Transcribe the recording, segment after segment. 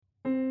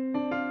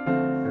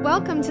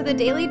Welcome to the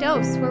Daily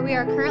Dose, where we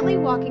are currently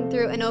walking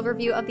through an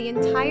overview of the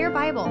entire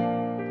Bible.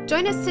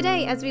 Join us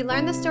today as we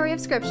learn the story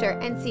of Scripture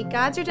and see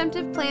God's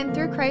redemptive plan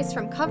through Christ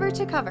from cover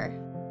to cover.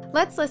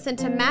 Let's listen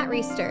to Matt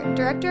Reisetter,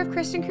 Director of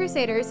Christian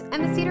Crusaders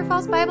and the Cedar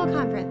Falls Bible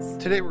Conference.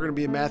 Today we're going to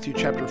be in Matthew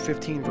chapter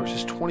 15,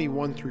 verses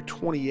 21 through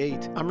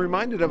 28. I'm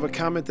reminded of a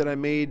comment that I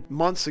made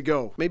months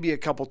ago, maybe a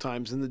couple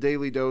times in the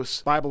Daily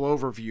Dose Bible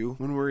overview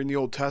when we were in the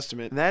Old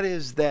Testament. And that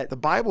is that the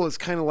Bible is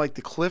kind of like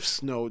the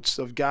Cliff's Notes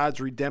of God's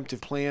redemptive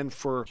plan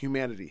for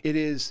humanity. It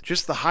is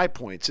just the high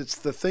points. It's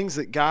the things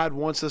that God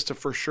wants us to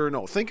for sure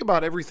know. Think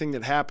about everything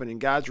that happened in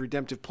God's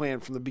redemptive plan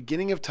from the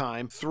beginning of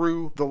time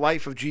through the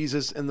life of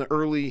Jesus and the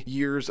early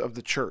years of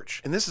the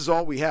church. And this is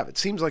all we have. It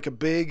seems like a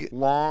big,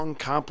 long,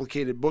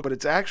 complicated book, but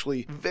it's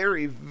actually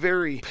very,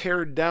 very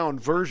pared down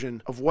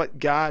version of what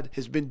God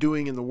has been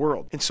doing in the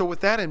world. And so with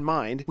that in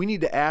mind, we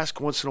need to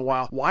ask once in a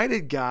while, why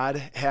did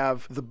God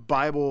have the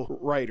Bible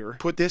writer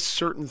put this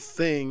certain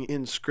thing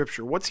in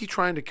Scripture? What's he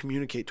trying to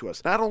communicate to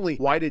us? Not only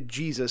why did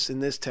Jesus in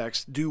this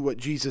text do what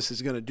Jesus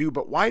is going to do,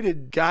 but why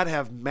did God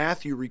have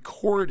Matthew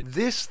record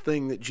this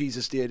thing that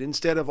Jesus did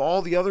instead of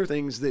all the other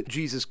things that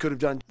Jesus could have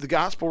done? The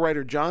gospel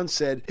writer John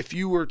said, if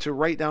you were to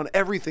write down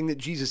everything that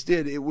Jesus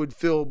did, it would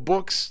fill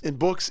books and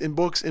books and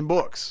books and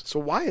books. So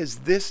why is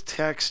this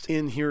text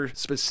in here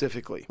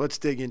specifically? Let's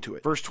dig into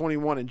it. Verse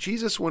 21, and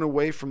Jesus went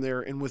away from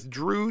there and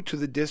withdrew to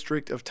the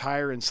district of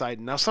Tyre and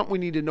Sidon. Now, something we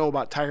need to know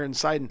about Tyre and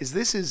Sidon is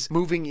this is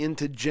moving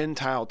into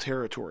Gentile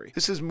territory.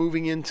 This is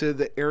moving into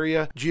the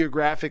area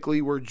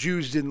geographically where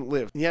Jews didn't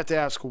live. And you have to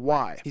ask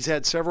why. He's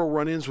had several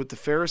run-ins with the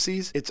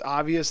Pharisees. It's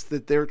obvious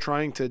that they're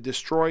trying to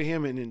destroy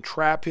him and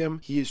entrap him.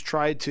 He has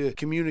tried to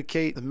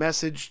communicate the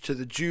message to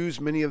the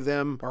Jews. Many of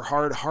them are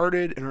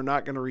hard-hearted and are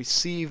not going to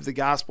receive the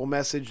gospel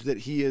message that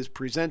he is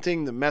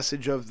presenting, the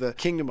message of the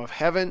kingdom of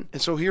heaven. And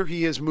so here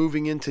he is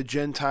moving into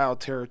Gentile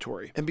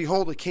territory. And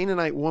behold, a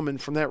Canaanite woman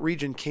from that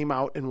region came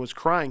out and was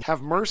crying,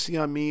 "Have mercy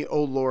on me,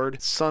 O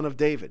Lord, Son of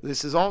David."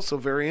 This is also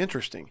very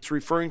interesting. It's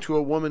referring to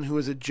a woman who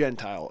is a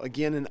Gentile,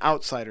 again, an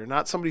outsider,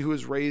 not somebody who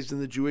was raised in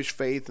the Jewish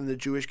faith and the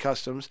Jewish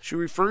customs. She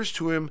refers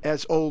to him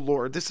as O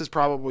Lord. This is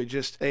probably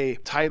just a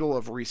title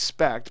of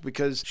respect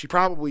because she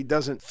probably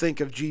doesn't think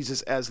of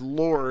Jesus as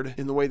Lord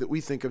in the way that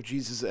we think of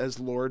Jesus as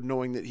Lord,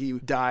 knowing that he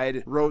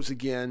died, rose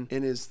again,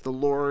 and is the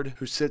Lord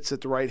who sits at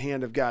the right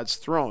hand of God's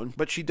throne.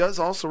 But she does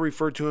also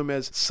refer to him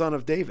as Son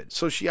of David.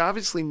 So she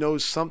obviously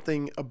knows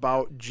something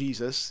about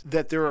Jesus,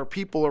 that there are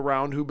people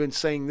around who've been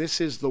saying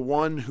this is the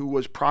one who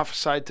was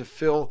prophesied to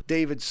fill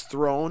David's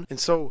throne. And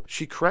so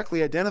she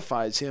correctly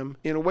identifies him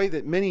in a way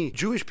that many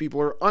Jewish people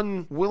are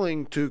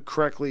unwilling to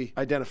correctly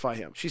identify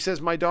him. She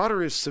says, "My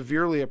daughter is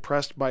severely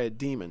oppressed by a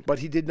demon," but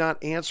he did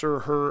not answer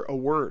her a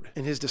word.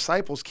 And his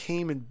disciples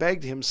came and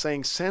begged him,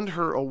 saying, "Send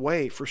her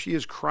away, for she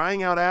is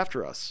crying out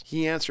after us."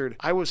 He answered,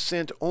 "I was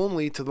sent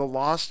only to the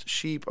lost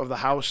sheep of the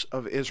house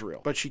of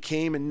Israel." But she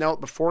came and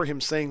knelt before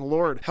him, saying,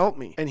 "Lord, help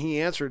me." And he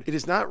answered, "It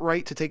is not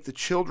right to take the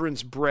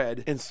children's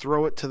bread and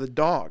throw it to the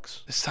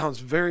dogs." This sounds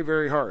very,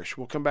 very harsh.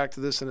 We'll come back to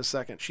this in a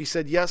second. She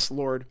said, "Yes,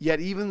 Lord, yet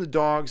even the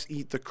dogs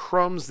eat the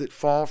crumbs that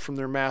fall from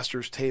their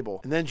master's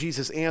table." And then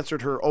Jesus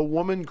answered her, "O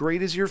woman,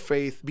 great is your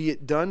faith, be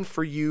it done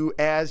for you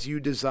as you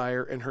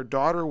desire." And her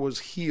daughter was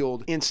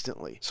healed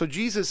instantly. So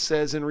Jesus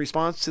says in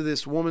response to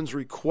this woman's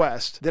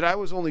request that I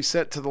was only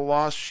sent to the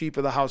lost sheep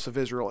of the house of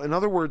Israel. In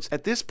other words,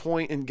 at this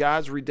point in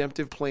God's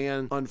redemptive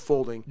plan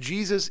unfolding,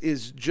 Jesus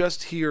is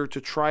just here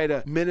to try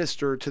to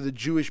minister to the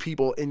Jewish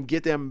people and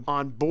get them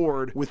on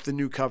board with the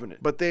new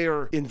covenant. But they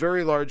are in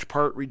very large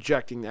part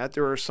rejecting that.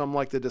 There are some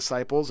like the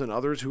disciples and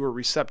others who are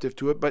receptive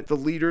to it, but the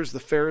leaders, the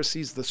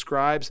Pharisees, the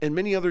scribes, and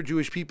many other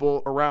Jewish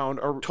people around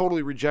are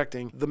totally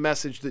rejecting the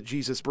message that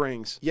Jesus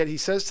brings. Yet he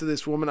says to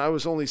this woman, I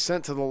was only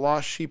sent to the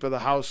lost sheep of the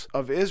house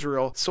of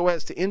Israel, so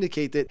as to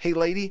indicate that, hey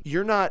lady,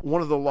 you're not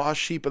one of the lost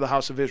sheep of the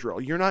house of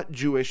Israel. You're not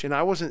Jewish, and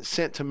I wasn't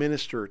sent to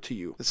minister to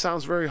you. It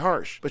sounds very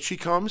harsh. But she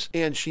comes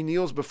and she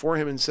kneels before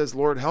him and says,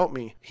 "Lord, help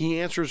me." He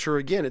answers her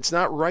again, it's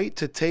not right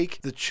to take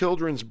the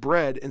children's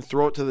bread and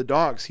throw it to the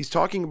dogs. He's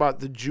talking about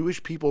the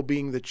Jewish people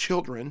being the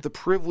children, the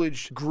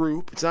privileged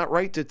group. It's not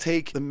right to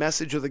take the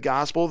message of the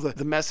gospel,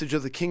 the message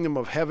of the kingdom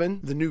of heaven,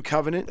 the new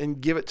covenant,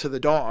 and give it to the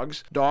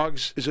dogs.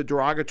 Dogs is a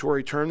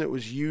derogatory term that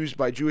was used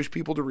by Jewish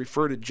people to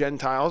refer to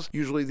Gentiles.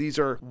 Usually these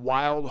are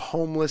wild,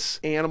 homeless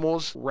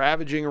animals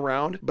ravaging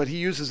around, but he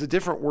uses a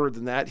different word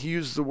than that. He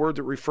uses the word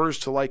that refers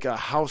to like a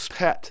house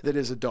pet that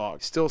is a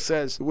dog. Still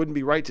says it wouldn't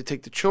be right to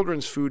take the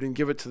children's food and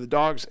give it to the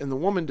dogs. And the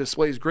woman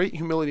displays great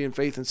humility and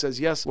faith and says,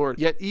 "Yes, Lord,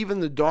 yet even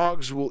the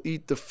dogs will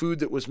eat the food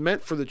that was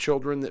meant for the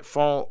children that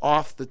fall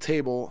off the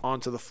table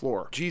onto the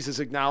floor." Jesus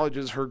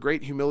acknowledges her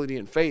great humility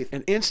and faith,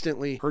 and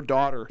instantly her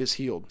daughter is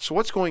healed. So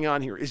what's going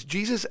on here? Is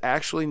Jesus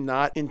actually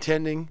not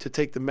intending to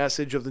take the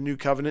message of the new new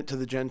covenant to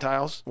the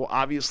Gentiles? Well,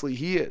 obviously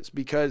he is,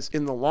 because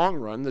in the long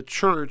run, the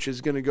church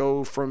is going to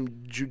go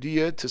from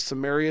Judea to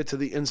Samaria to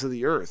the ends of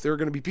the earth. There are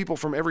going to be people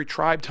from every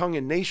tribe, tongue,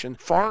 and nation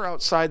far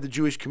outside the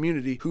Jewish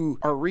community who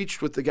are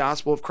reached with the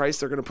gospel of Christ.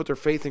 They're going to put their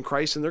faith in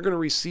Christ, and they're going to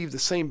receive the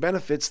same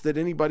benefits that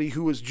anybody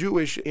who is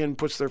Jewish and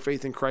puts their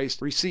faith in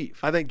Christ receive.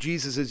 I think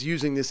Jesus is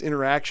using this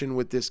interaction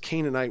with this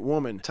Canaanite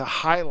woman to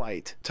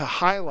highlight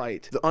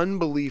the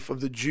unbelief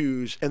of the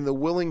Jews and the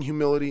willing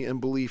humility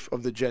and belief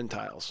of the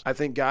Gentiles. I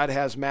think God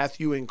has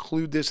Matthew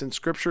include this in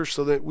Scripture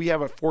so that we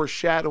have a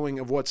foreshadowing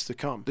of what's to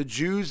come. The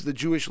Jews, the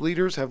Jewish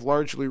leaders, have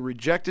largely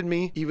rejected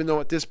me. Even though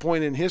at this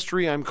point in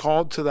history I'm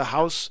called to the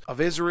house of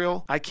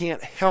Israel, I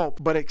can't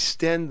help but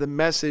extend the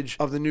message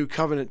of the new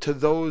covenant to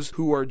those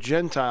who are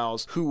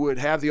Gentiles who would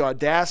have the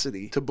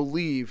audacity to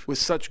believe with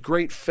such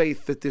great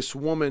faith that this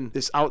woman,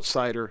 this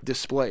outsider,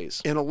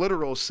 displays. In a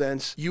literal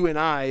sense, you and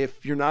I,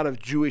 if you're not of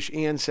Jewish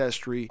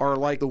ancestry, are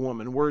like the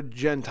woman. We're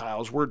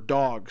Gentiles. We're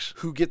dogs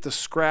who get the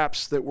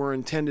scraps that were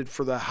intended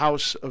for the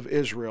house of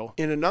Israel.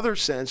 In another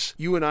sense,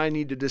 you and I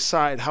need to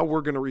decide how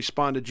we're going to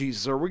respond to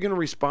Jesus. Are we going to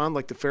respond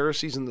like the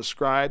Pharisees and the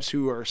scribes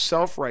who are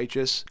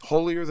self-righteous,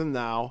 holier than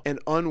thou, and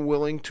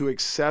unwilling to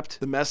accept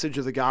the message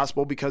of the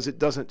gospel because it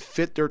doesn't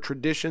fit their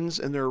traditions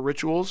and their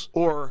rituals?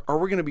 Or are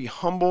we going to be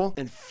humble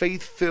and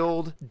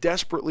faith-filled,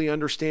 desperately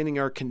understanding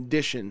our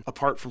condition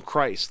apart from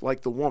Christ,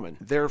 like the woman,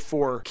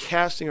 therefore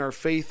casting our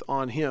faith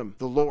on him,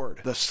 the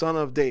Lord, the Son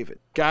of David?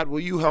 God, will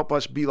you help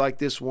us be like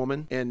this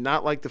woman and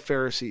not like the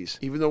Pharisees?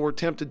 Even though we're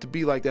tempted to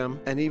be like them,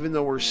 and even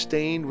though we're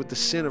stained with the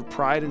sin of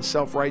pride and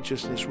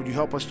self-righteousness, would you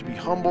help us to be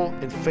humble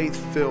and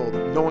faith-filled,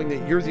 knowing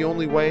that you're the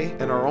only way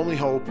and our only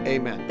hope?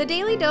 Amen. The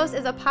Daily Dose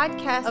is a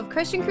podcast of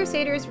Christian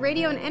Crusaders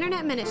radio and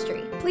internet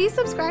ministry. Please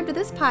subscribe to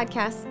this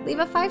podcast, leave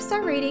a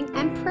 5-star rating,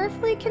 and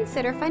prayerfully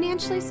consider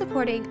financially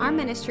supporting our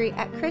ministry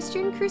at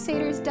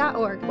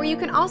ChristianCrusaders.org, where you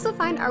can also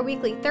find our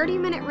weekly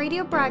 30-minute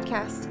radio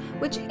broadcast,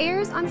 which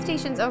airs on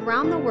stations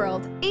around the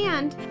world,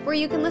 and where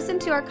you can listen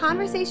to our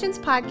Conversations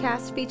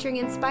podcast featuring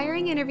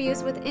inspiring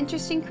interviews with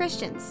interesting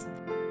Christians.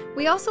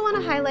 We also want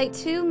to highlight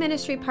 2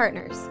 ministry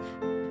partners.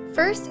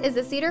 First is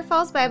the Cedar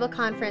Falls Bible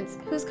Conference,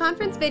 whose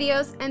conference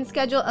videos and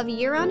schedule of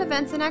year-round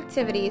events and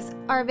activities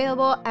are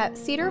available at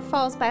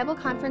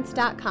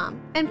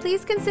cedarfallsbibleconference.com. And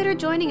please consider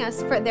joining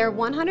us for their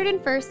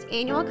 101st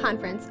annual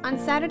conference on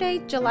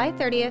Saturday, July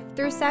 30th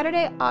through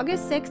Saturday,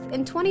 August 6th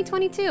in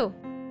 2022.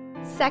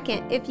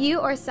 Second, if you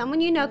or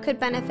someone you know could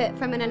benefit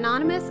from an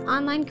anonymous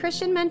online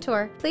Christian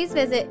mentor, please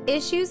visit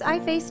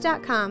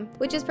issuesiface.com,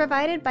 which is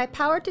provided by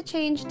Power to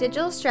Change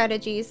Digital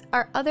Strategies,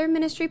 our other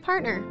ministry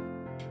partner.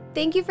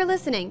 Thank you for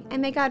listening, and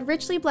may God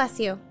richly bless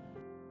you.